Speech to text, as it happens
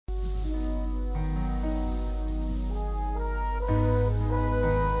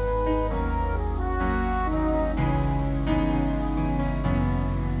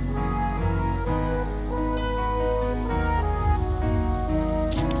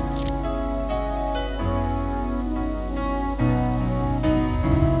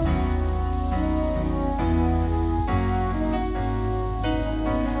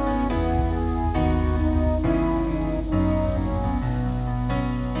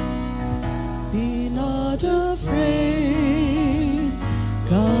Be not afraid,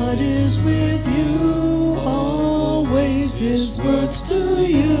 God is with you, always His words to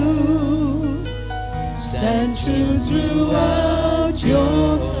you. Stand true throughout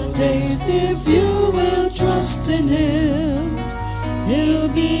your days if you will trust in Him. He'll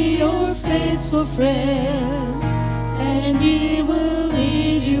be your faithful friend, and He will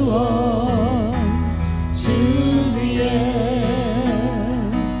lead you on to the end.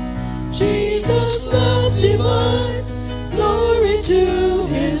 Jesus, love divine, glory to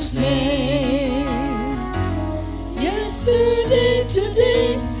His name. Yesterday,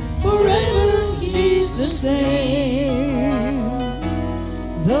 today, forever He's the same.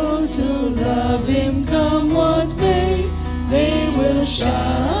 Those who love Him, come what may, they will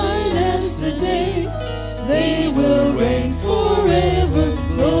shine as the day. They will reign forever,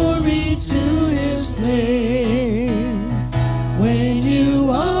 glory to His name. When you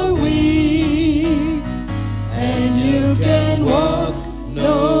are weak and you can walk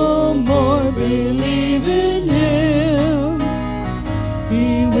no more, believe in Him.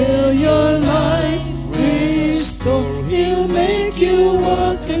 He will your life restore. He'll make you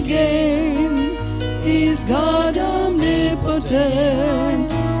walk again. He's God omnipotent.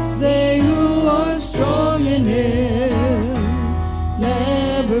 They who are strong in Him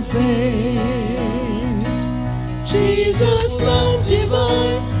never faint. Jesus, love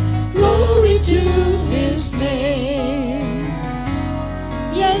divine, glory to His name.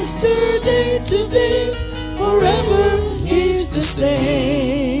 Yesterday, today, forever He's the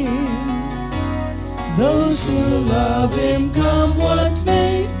same. Those who love Him, come what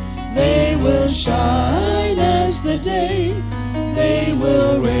may, they will shine as the day. They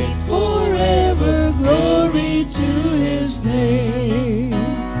will reign forever, glory to His name.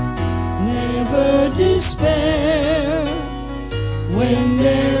 Never despair when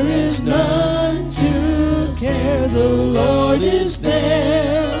there is none to care. The Lord is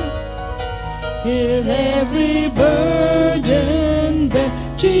there. He'll every burden bear.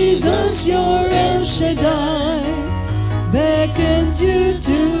 Jesus, your El Shaddai, beckons you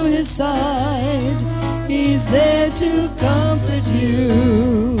to His side. He's there to comfort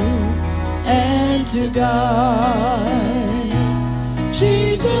you and to guide.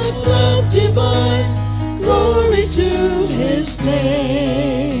 Jesus, love divine, glory to His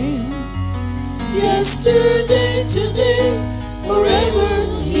name. Yesterday, today, forever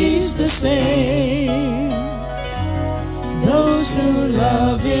He's the same. Those who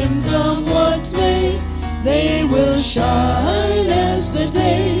love Him, come what may, they will shine as the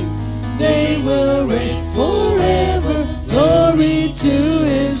day. They will reign forever, glory to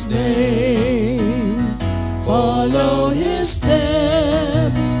His name. Follow His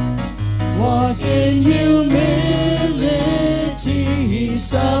steps, walk in humility. He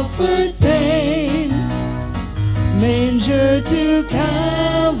suffered pain, manger to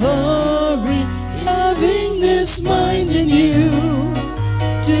Calvary, having this mind in you,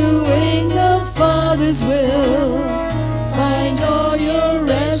 doing the Father's will. Find all your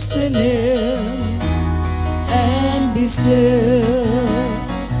rest in Him and be still.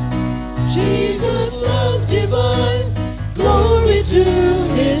 Jesus, love divine, glory to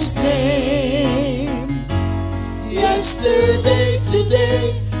His name. Yesterday,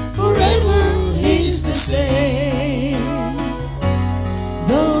 today, forever He's the same.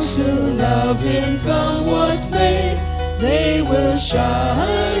 Those who love Him, come what may, they will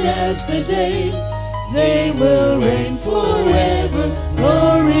shine as the day. They will reign forever,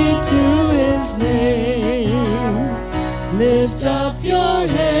 glory to His name. Lift up your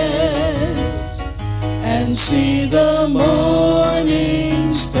heads and see the morning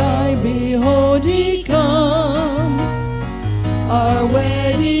sky. Behold, He comes. Our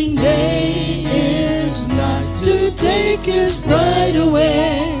wedding day is nigh, to take His bride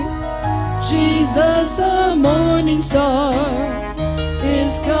away. Jesus, a morning star,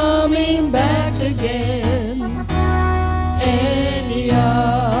 is coming back again any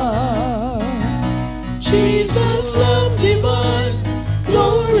hour. Jesus, love divine,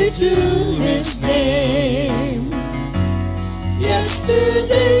 glory to His name.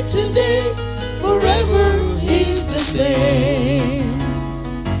 Yesterday, today, forever He's the same.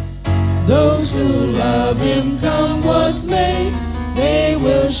 Those who love Him, come what may, they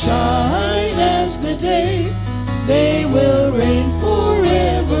will shine as the day. They will reign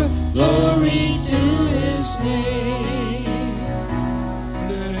forever, glory to His name.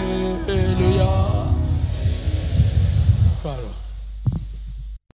 Hallelujah.